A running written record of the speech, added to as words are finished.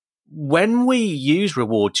when we use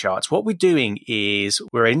reward charts, what we're doing is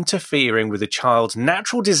we're interfering with a child's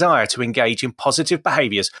natural desire to engage in positive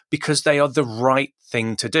behaviors because they are the right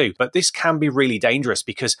thing to do. But this can be really dangerous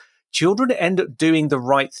because children end up doing the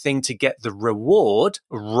right thing to get the reward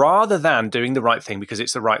rather than doing the right thing because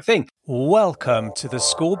it's the right thing. Welcome to the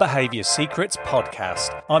School Behaviour Secrets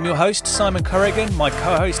podcast. I'm your host, Simon Corrigan. My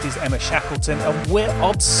co-host is Emma Shackleton, and we're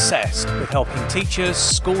obsessed with helping teachers,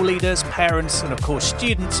 school leaders, parents, and of course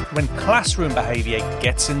students when classroom behaviour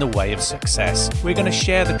gets in the way of success. We're going to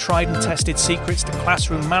share the tried and tested secrets to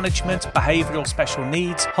classroom management, behavioural special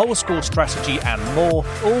needs, whole school strategy, and more,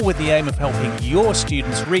 all with the aim of helping your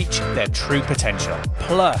students reach their true potential.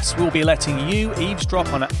 Plus, we'll be letting you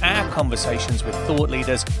eavesdrop on our conversations with thought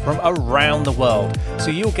leaders from around the world,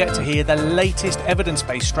 so you'll get to hear the latest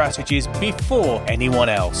evidence-based strategies before anyone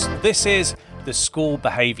else. This is the School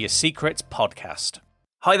Behaviour Secrets podcast.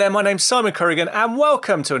 Hi there, my name's Simon Corrigan, and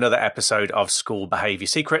welcome to another episode of School Behaviour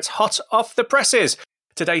Secrets, hot off the presses.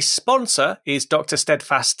 Today's sponsor is Dr.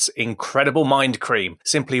 Steadfast's Incredible Mind Cream.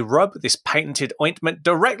 Simply rub this patented ointment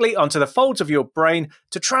directly onto the folds of your brain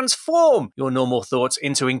to transform your normal thoughts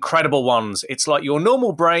into incredible ones. It's like your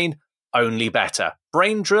normal brain, only better.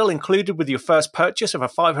 Brain drill included with your first purchase of a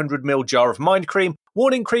 500ml jar of Mind Cream.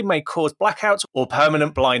 Warning: cream may cause blackouts or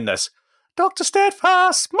permanent blindness. Dr.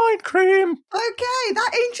 Steadfast, Mind Cream. Okay,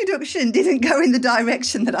 that introduction didn't go in the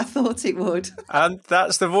direction that I thought it would. And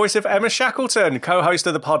that's the voice of Emma Shackleton, co-host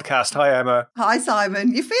of the podcast. Hi, Emma. Hi,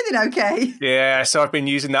 Simon. You feeling okay? Yeah, so I've been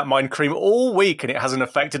using that Mind Cream all week and it hasn't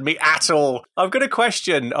affected me at all. I've got a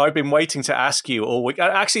question I've been waiting to ask you all week.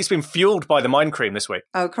 Actually, it's been fueled by the Mind Cream this week.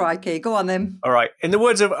 Oh, crikey. Go on then. All right. In the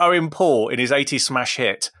words of Owen Paul in his 80s smash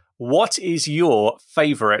hit, what is your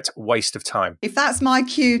favourite waste of time? If that's my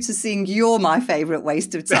cue to sing You're My Favourite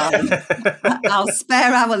Waste of Time, I'll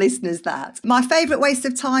spare our listeners that. My favourite waste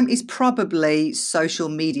of time is probably social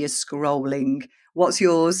media scrolling. What's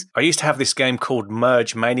yours? I used to have this game called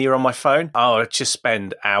Merge Mania on my phone. Oh, I'd just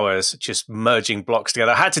spend hours just merging blocks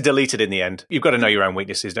together. I had to delete it in the end. You've got to know your own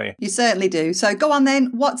weaknesses, don't you? You certainly do. So go on then.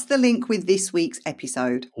 What's the link with this week's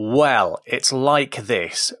episode? Well, it's like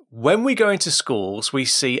this. When we go into schools, we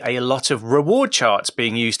see a lot of reward charts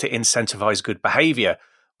being used to incentivise good behaviour.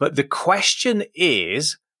 But the question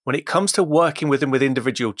is, when it comes to working with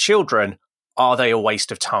individual children, are they a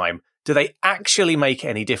waste of time? Do they actually make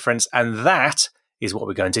any difference? And that is what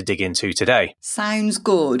we're going to dig into today. Sounds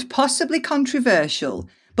good, possibly controversial.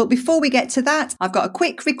 But before we get to that, I've got a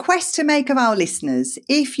quick request to make of our listeners.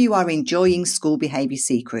 If you are enjoying School Behaviour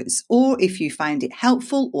Secrets, or if you find it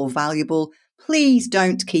helpful or valuable, please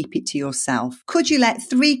don't keep it to yourself. Could you let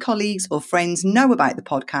 3 colleagues or friends know about the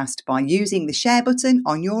podcast by using the share button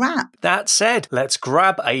on your app? That said, let's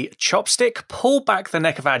grab a chopstick, pull back the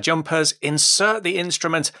neck of our jumpers, insert the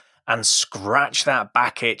instrument, and scratch that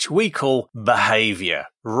back itch we call behaviour.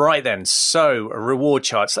 Right then, so reward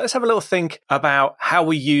charts. Let's have a little think about how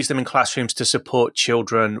we use them in classrooms to support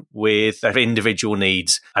children with their individual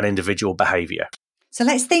needs and individual behaviour. So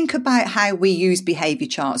let's think about how we use behaviour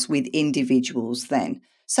charts with individuals then.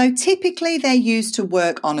 So typically they're used to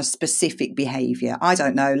work on a specific behaviour. I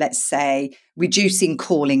don't know, let's say reducing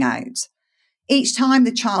calling out. Each time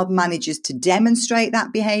the child manages to demonstrate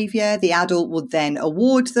that behaviour, the adult would then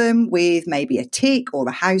award them with maybe a tick or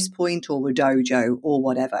a house point or a dojo or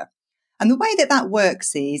whatever. And the way that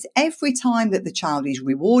works is every time that the child is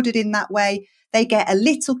rewarded in that way, they get a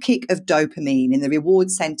little kick of dopamine in the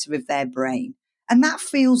reward centre of their brain. And that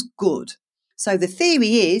feels good. So the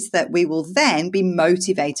theory is that we will then be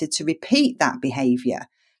motivated to repeat that behaviour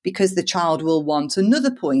because the child will want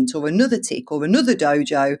another point or another tick or another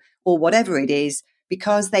dojo or whatever it is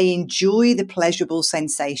because they enjoy the pleasurable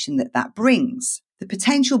sensation that brings. The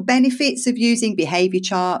potential benefits of using behaviour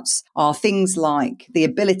charts are things like the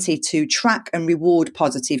ability to track and reward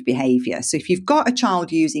positive behaviour. So if you've got a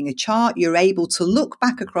child using a chart, you're able to look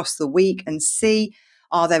back across the week and see,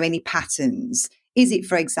 are there any patterns? Is it,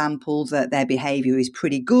 for example, that their behaviour is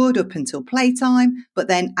pretty good up until playtime, but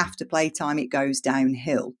then after playtime it goes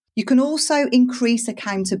downhill? You can also increase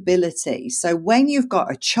accountability. So when you've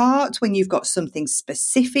got a chart, when you've got something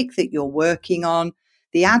specific that you're working on,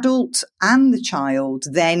 the adult and the child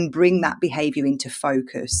then bring that behaviour into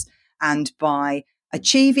focus. And by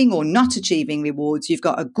achieving or not achieving rewards, you've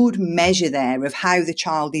got a good measure there of how the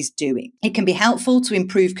child is doing. It can be helpful to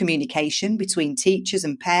improve communication between teachers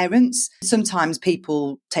and parents. Sometimes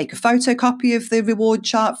people take a photocopy of the reward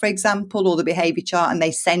chart, for example, or the behaviour chart, and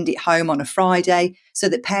they send it home on a Friday so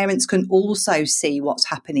that parents can also see what's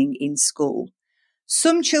happening in school.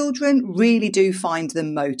 Some children really do find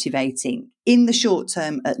them motivating, in the short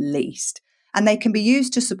term at least. and they can be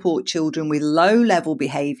used to support children with low-level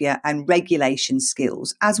behaviour and regulation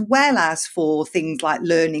skills, as well as for things like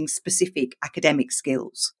learning specific academic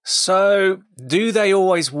skills. So, do they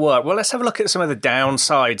always work? Well, let's have a look at some of the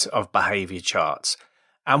downsides of behaviour charts.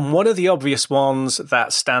 And one of the obvious ones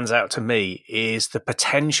that stands out to me is the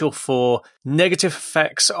potential for negative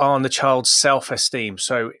effects on the child's self-esteem.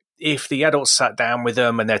 So, if the adults sat down with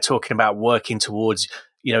them and they're talking about working towards,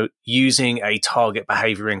 using a target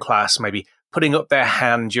behaviour in class, maybe putting up their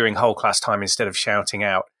hand during whole class time instead of shouting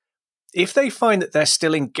out, if they find that they're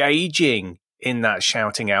still engaging in that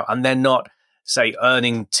shouting out and they're not, say,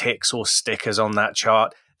 earning ticks or stickers on that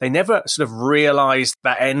chart, they never sort of realize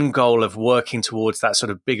that end goal of working towards that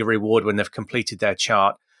sort of bigger reward when they've completed their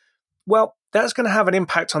chart, well, that's going to have an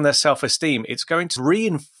impact on their self-esteem. It's going to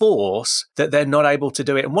reinforce that they're not able to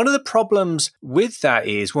do it. And one of the problems with that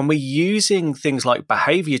is when we're using things like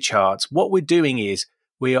behavior charts, what we're doing is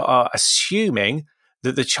we are assuming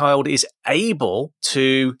that the child is able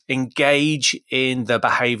to engage in the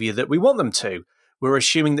behavior that we want them to. We're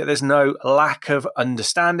assuming that there's no lack of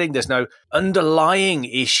understanding, there's no underlying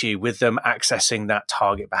issue with them accessing that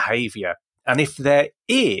target behavior. And if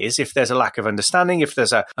there's a lack of understanding, if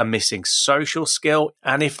there's a missing social skill,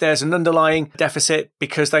 and if there's an underlying deficit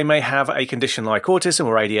because they may have a condition like autism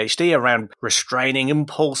or ADHD around restraining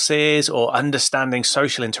impulses or understanding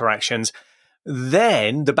social interactions,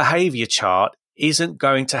 then the behavior chart isn't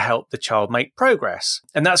going to help the child make progress.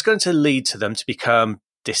 And that's going to lead to them to become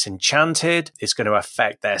disenchanted. It's going to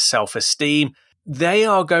affect their self-esteem. They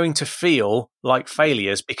are going to feel like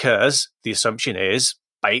failures because the assumption is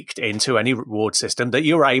baked into any reward system that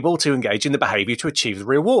you're able to engage in the behavior to achieve the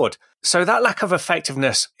reward. So that lack of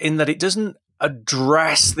effectiveness in that it doesn't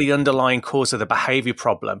address the underlying cause of the behavior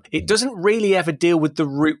problem, it doesn't really ever deal with the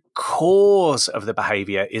root cause of the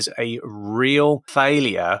behavior, is a real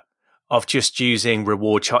failure of just using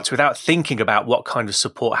reward charts without thinking about what kind of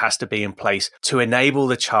support has to be in place to enable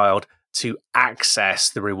the child to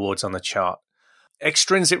access the rewards on the chart.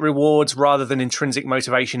 Extrinsic rewards rather than intrinsic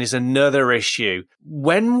motivation is another issue.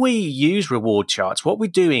 When we use reward charts, what we're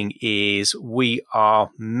doing is we're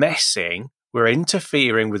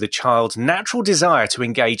interfering with a child's natural desire to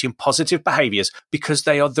engage in positive behaviors because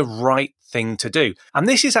they are the right thing to do. And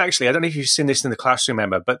this is actually, I don't know if you've seen this in the classroom,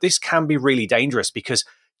 Emma, but this can be really dangerous because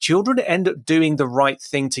children end up doing the right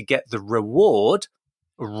thing to get the reward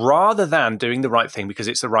rather than doing the right thing because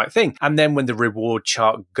it's the right thing. And then when the reward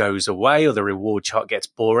chart goes away or the reward chart gets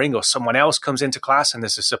boring or someone else comes into class and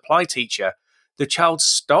there's a supply teacher, the child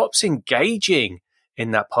stops engaging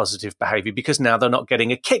in that positive behavior because now they're not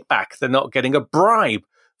getting a kickback. They're not getting a bribe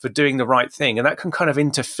for doing the right thing. And that can kind of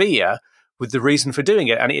interfere with the reason for doing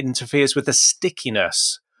it. And it interferes with the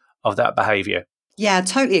stickiness of that behavior. Yeah, I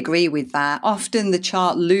totally agree with that. Often the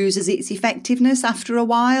chart loses its effectiveness after a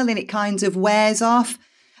while and it kind of wears off.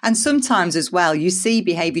 And sometimes as well, you see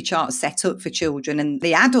behaviour charts set up for children and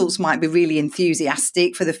the adults might be really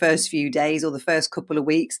enthusiastic for the first few days or the first couple of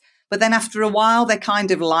weeks. But then after a while, they're kind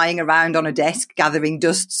of lying around on a desk, gathering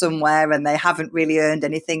dust somewhere, and they haven't really earned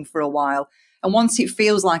anything for a while. And once it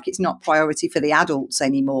feels like it's not priority for the adults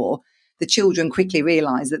anymore, the children quickly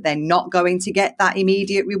realise that they're not going to get that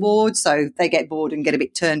immediate reward. So they get bored and get a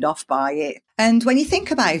bit turned off by it. And when you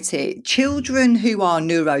think about it, children who are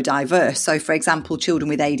neurodiverse, so for example, children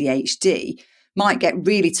with ADHD, might get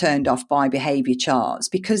really turned off by behaviour charts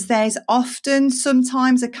because there's often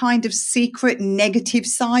sometimes a kind of secret negative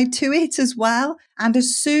side to it as well. And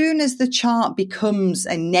as soon as the chart becomes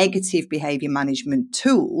a negative behaviour management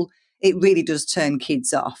tool, it really does turn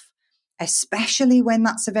kids off, especially when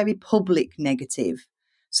that's a very public negative.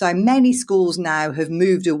 So many schools now have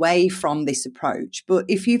moved away from this approach. But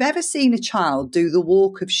if you've ever seen a child do the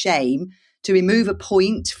walk of shame to remove a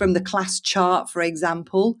point from the class chart, for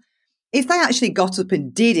example, if they actually got up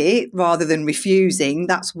and did it rather than refusing,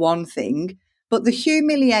 that's one thing. But the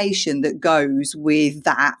humiliation that goes with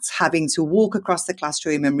that, having to walk across the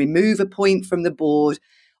classroom and remove a point from the board,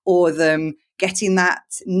 or them getting that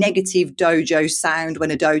negative dojo sound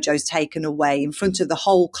when a dojo's taken away in front of the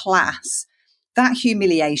whole class, that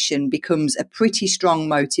humiliation becomes a pretty strong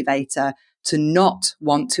motivator to not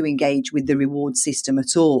want to engage with the reward system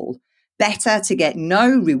at all. Better to get no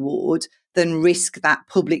reward than risk that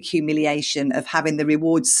public humiliation of having the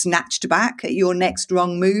reward snatched back at your next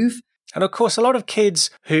wrong move. And of course, a lot of kids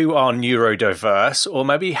who are neurodiverse or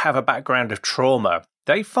maybe have a background of trauma,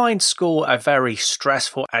 they find school a very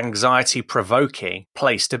stressful, anxiety-provoking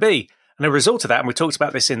place to be. And a result of that, and we talked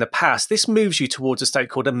about this in the past, this moves you towards a state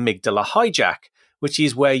called amygdala hijack, which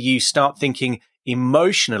is where you start thinking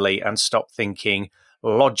emotionally and stop thinking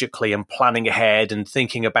logically and planning ahead and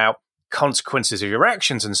thinking about consequences of your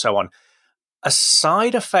actions and so on. A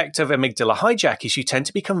side effect of amygdala hijack is you tend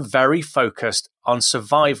to become very focused on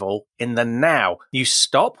survival in the now. You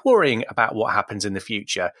stop worrying about what happens in the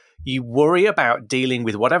future. You worry about dealing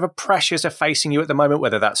with whatever pressures are facing you at the moment,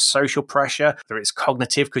 whether that's social pressure, whether it's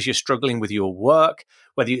cognitive because you're struggling with your work,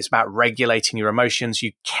 whether it's about regulating your emotions.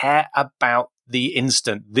 You care about the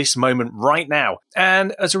instant, this moment right now.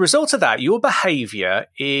 And as a result of that, your behavior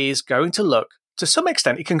is going to look, to some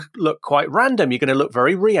extent, it can look quite random. You're going to look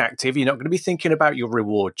very reactive. You're not going to be thinking about your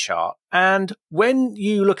reward chart. And when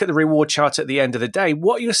you look at the reward chart at the end of the day,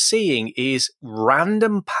 what you're seeing is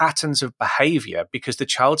random patterns of behavior because the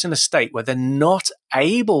child's in a state where they're not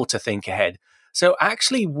able to think ahead. So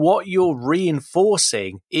actually what you're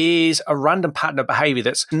reinforcing is a random pattern of behavior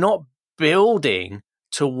that's not building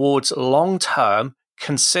towards long-term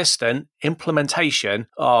consistent implementation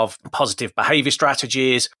of positive behavior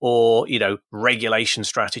strategies or, regulation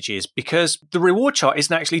strategies, because the reward chart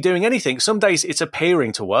isn't actually doing anything. Some days it's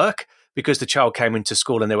appearing to work because the child came into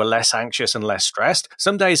school and they were less anxious and less stressed.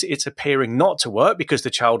 Some days it's appearing not to work because the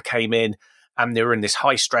child came in and they were in this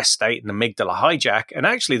high stress state and amygdala hijack. And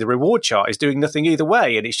actually the reward chart is doing nothing either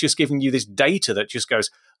way. And it's just giving you this data that just goes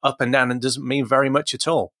up and down and doesn't mean very much at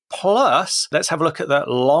all. Plus, let's have a look at the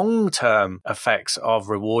long-term effects of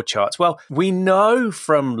reward charts. Well, we know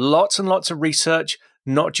from lots and lots of research,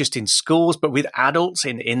 not just in schools, but with adults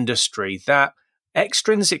in industry, that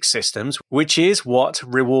extrinsic systems, which is what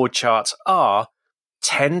reward charts are,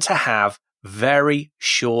 tend to have very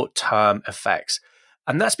short-term effects.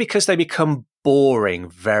 And that's because they become boring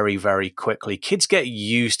very, very quickly. Kids get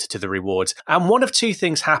used to the rewards. And one of two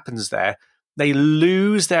things happens there. They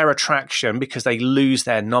lose their attraction because they lose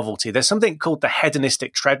their novelty. There's something called the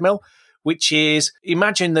hedonistic treadmill, which is,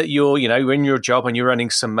 imagine that you're in your job and you're earning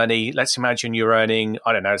some money. Let's imagine you're earning,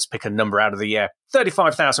 let's pick a number out of the year,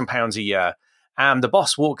 £35,000 a year. And the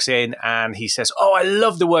boss walks in and he says, "Oh, I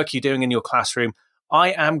love the work you're doing in your classroom.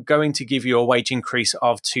 I am going to give you a wage increase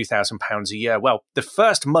of £2,000 a year." Well, the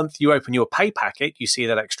first month you open your pay packet, you see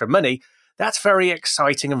that extra money. That's very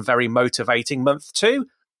exciting and very motivating. Month 2,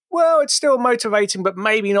 well, it's still motivating, but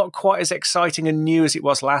maybe not quite as exciting and new as it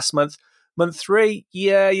was last month. Month 3,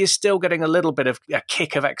 you're still getting a little bit of a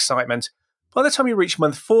kick of excitement. By the time you reach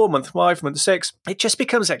month 4, month 5, month 6, it just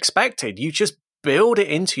becomes expected. You just build it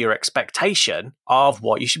into your expectation of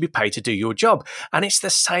what you should be paid to do your job. And it's the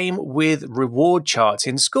same with reward charts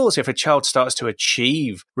in schools. If a child starts to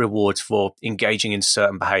achieve rewards for engaging in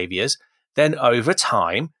certain behaviors, then over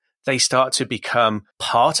time, they start to become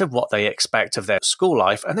part of what they expect of their school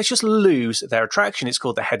life, and they just lose their attraction. It's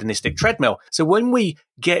called the hedonistic treadmill. So when we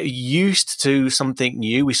get used to something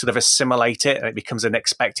new, we sort of assimilate it and it becomes an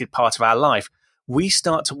expected part of our life. We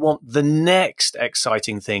start to want the next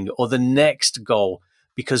exciting thing or the next goal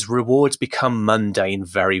because rewards become mundane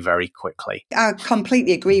very, very quickly. I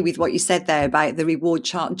completely agree with what you said there about the reward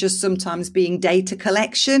chart just sometimes being data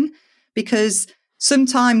collection, because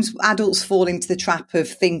sometimes adults fall into the trap of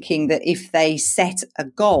thinking that if they set a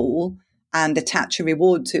goal and attach a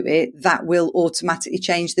reward to it, that will automatically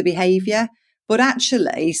change the behaviour. But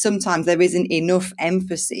actually, sometimes there isn't enough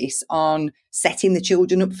emphasis on setting the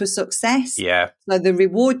children up for success. Yeah. So the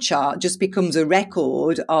reward chart just becomes a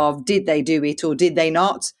record of did they do it or did they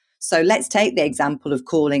not? So let's take the example of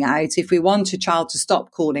calling out. If we want a child to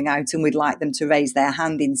stop calling out and we'd like them to raise their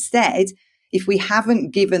hand instead, if we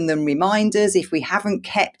haven't given them reminders, if we haven't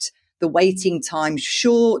kept the waiting time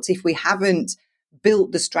short, if we haven't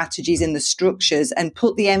built the strategies and the structures and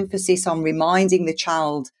put the emphasis on reminding the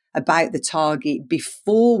child about the target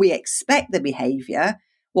before we expect the behaviour,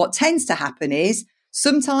 what tends to happen is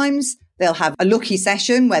sometimes they'll have a lucky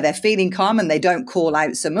session where they're feeling calm and they don't call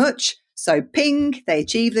out so much. So ping, they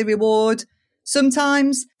achieve the reward.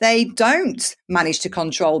 Sometimes they don't manage to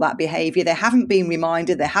control that behaviour. They haven't been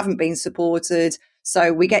reminded, they haven't been supported.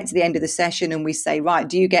 So we get to the end of the session and we say, right,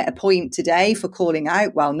 do you get a point today for calling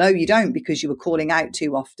out? Well, no, you don't, because you were calling out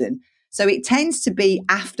too often. So it tends to be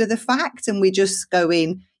after the fact and we just go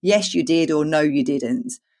in, yes, you did, or no, you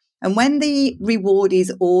didn't. And when the reward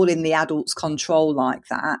is all in the adult's control like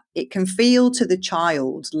that, it can feel to the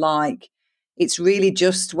child like it's really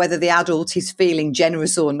just whether the adult is feeling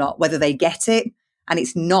generous or not, whether they get it, and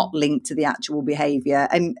it's not linked to the actual behaviour.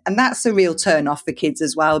 And that's a real turn off for kids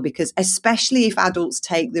as well, because especially if adults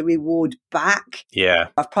take the reward back. Yeah.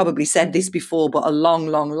 I've probably said this before, but a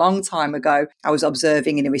long time ago, I was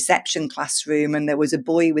observing in a reception classroom and there was a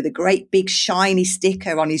boy with a great big shiny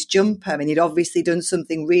sticker on his jumper, and he'd obviously done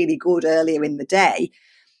something really good earlier in the day.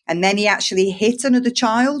 And then he actually hit another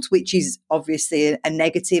child, which is obviously a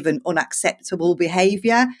negative and unacceptable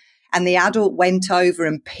behaviour. And the adult went over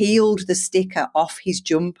and peeled the sticker off his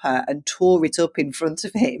jumper and tore it up in front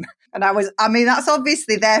of him. And that's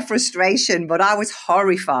obviously their frustration, but I was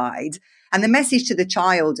horrified. And the message to the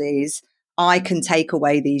child is, I can take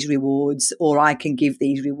away these rewards or I can give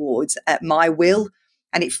these rewards at my will.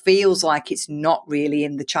 And it feels like it's not really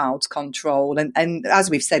in the child's control. And as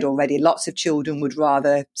we've said already, lots of children would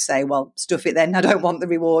rather say, well, stuff it then. I don't want the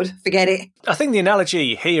reward. Forget it. I think the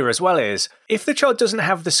analogy here as well is if the child doesn't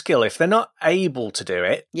have the skill, if they're not able to do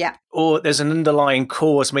it, or there's an underlying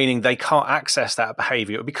cause, meaning they can't access that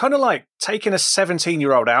behavior, it would be kind of like taking a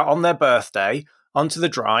 17-year-old out on their birthday onto the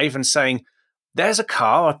drive and saying, there's a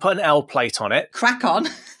car, I put an L plate on it. Crack on.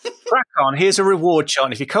 Crack on, here's a reward chart.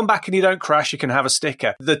 And if you come back and you don't crash, you can have a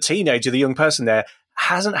sticker. The teenager, the young person there,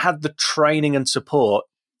 hasn't had the training and support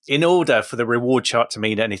in order for the reward chart to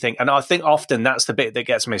mean anything. And I think often that's the bit that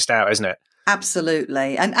gets missed out, isn't it?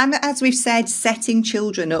 Absolutely. And as we've said, setting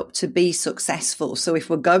children up to be successful. So if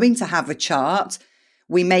we're going to have a chart,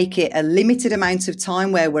 we make it a limited amount of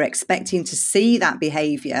time where we're expecting to see that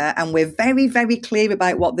behaviour, and we're very, very clear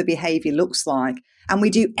about what the behaviour looks like. And we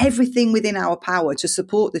do everything within our power to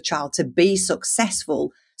support the child to be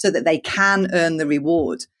successful so that they can earn the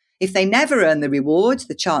reward. If they never earn the reward,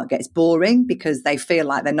 the chart gets boring because they feel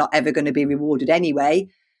like they're not ever going to be rewarded anyway.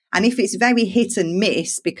 And if it's very hit and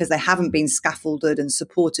miss because they haven't been scaffolded and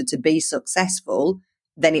supported to be successful,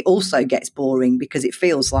 then it also gets boring because it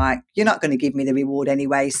feels like you're not going to give me the reward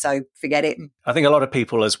anyway, so forget it. I think a lot of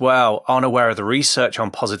people as well aren't aware of the research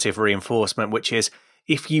on positive reinforcement, which is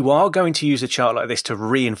if you are going to use a chart like this to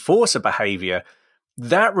reinforce a behavior,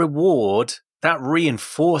 that reward, that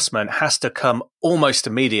reinforcement has to come almost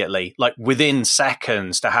immediately, like within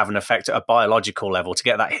seconds, to have an effect at a biological level, to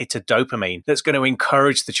get that hit of dopamine that's going to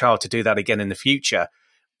encourage the child to do that again in the future.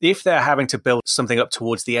 If they're having to build something up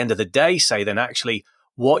towards the end of the day, say, then actually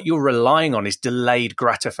what you're relying on is delayed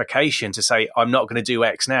gratification to say, I'm not going to do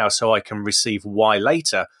X now so I can receive Y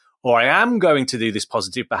later, or I am going to do this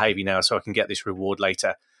positive behavior now so I can get this reward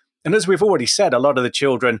later. And as we've already said, a lot of the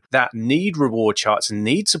children that need reward charts and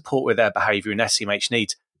need support with their behavior and SEMH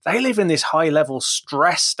needs, they live in this high-level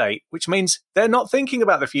stress state, which means they're not thinking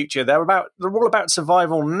about the future. They're all about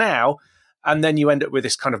survival now. And then you end up with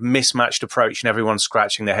this kind of mismatched approach and everyone's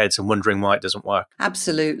scratching their heads and wondering why it doesn't work.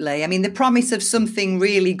 Absolutely. I mean, the promise of something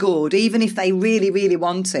really good, even if they really, really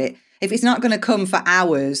want it, if it's not going to come for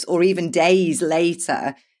hours or even days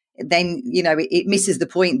later, then, it misses the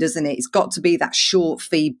point, doesn't it? It's got to be that short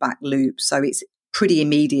feedback loop. So it's pretty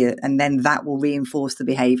immediate, and then that will reinforce the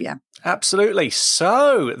behavior. Absolutely.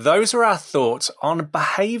 So those are our thoughts on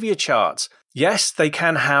behavior charts. Yes, they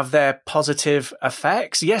can have their positive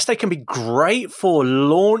effects. Yes, they can be great for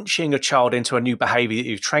launching a child into a new behavior that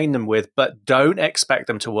you've trained them with, but don't expect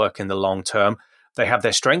them to work in the long term. They have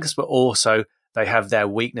their strengths, but also they have their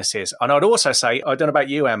weaknesses. And I'd also say, I don't know about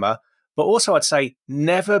you, Emma, but also I'd say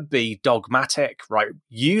never be dogmatic, right?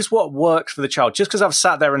 Use what works for the child. Just because I've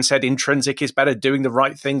sat there and said intrinsic is better, doing the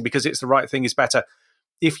right thing because it's the right thing is better.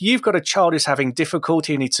 If you've got a child who's having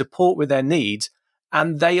difficulty and needs support with their needs,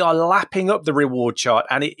 and they are lapping up the reward chart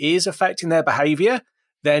and it is affecting their behavior,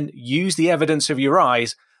 then use the evidence of your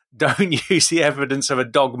eyes. Don't use the evidence of a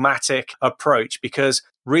dogmatic approach, because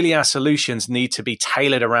really our solutions need to be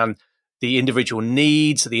tailored around the individual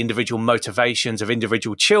needs, the individual motivations of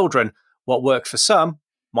individual children. What works for some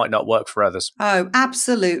might not work for others. Oh,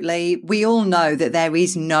 absolutely. We all know that there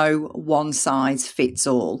is no one size fits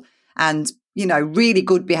all. And, really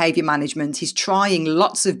good behavior management is trying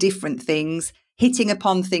lots of different things, hitting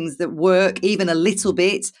upon things that work even a little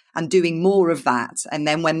bit and doing more of that. And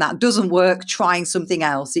then when that doesn't work, trying something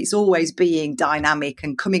else. It's always being dynamic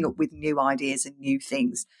and coming up with new ideas and new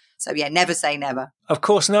things. So yeah, never say never. Of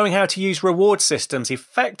course, knowing how to use reward systems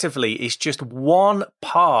effectively is just one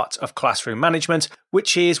part of classroom management,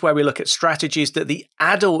 which is where we look at strategies that the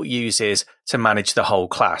adult uses to manage the whole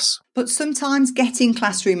class. But sometimes getting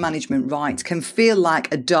classroom management right can feel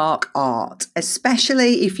like a dark art,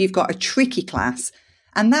 especially if you've got a tricky class.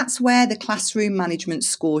 And that's where the classroom management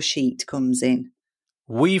score sheet comes in.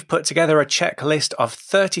 We've put together a checklist of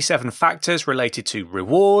 37 factors related to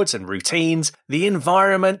rewards and routines, the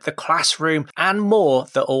environment, the classroom, and more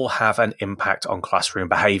that all have an impact on classroom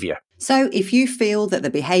behaviour. So if you feel that the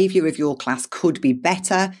behaviour of your class could be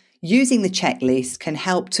better, using the checklist can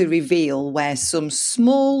help to reveal where some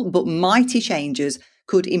small but mighty changes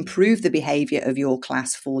could improve the behaviour of your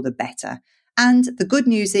class for the better. And the good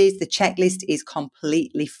news is the checklist is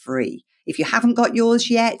completely free. If you haven't got yours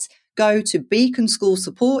yet, go to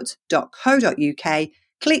beaconschoolsupport.co.uk,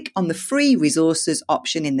 click on the free resources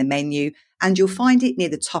option in the menu and you'll find it near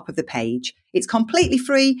the top of the page. It's completely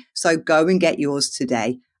free, so go and get yours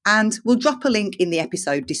today. And we'll drop a link in the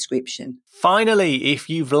episode description. Finally, if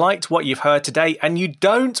you've liked what you've heard today and you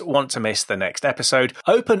don't want to miss the next episode,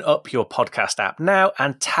 open up your podcast app now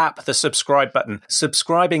and tap the subscribe button.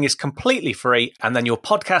 Subscribing is completely free, and then your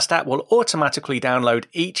podcast app will automatically download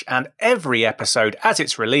each and every episode as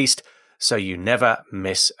it's released, so you never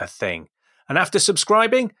miss a thing. And after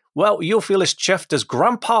subscribing, well, you'll feel as chuffed as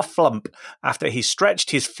Grandpa Flump after he's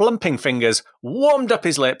stretched his flumping fingers, warmed up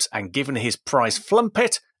his lips, and given his prize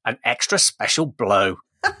Flumpet an extra special blow.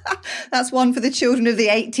 That's one for the children of the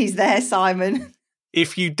 80s there, Simon.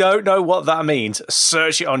 If you don't know what that means,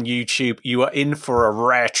 search it on YouTube. You are in for a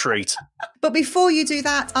rare treat. But before you do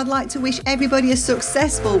that, I'd like to wish everybody a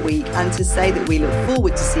successful week and to say that we look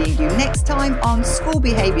forward to seeing you next time on School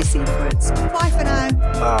Behaviour Secrets. Bye for now.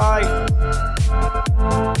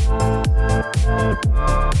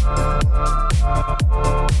 Bye.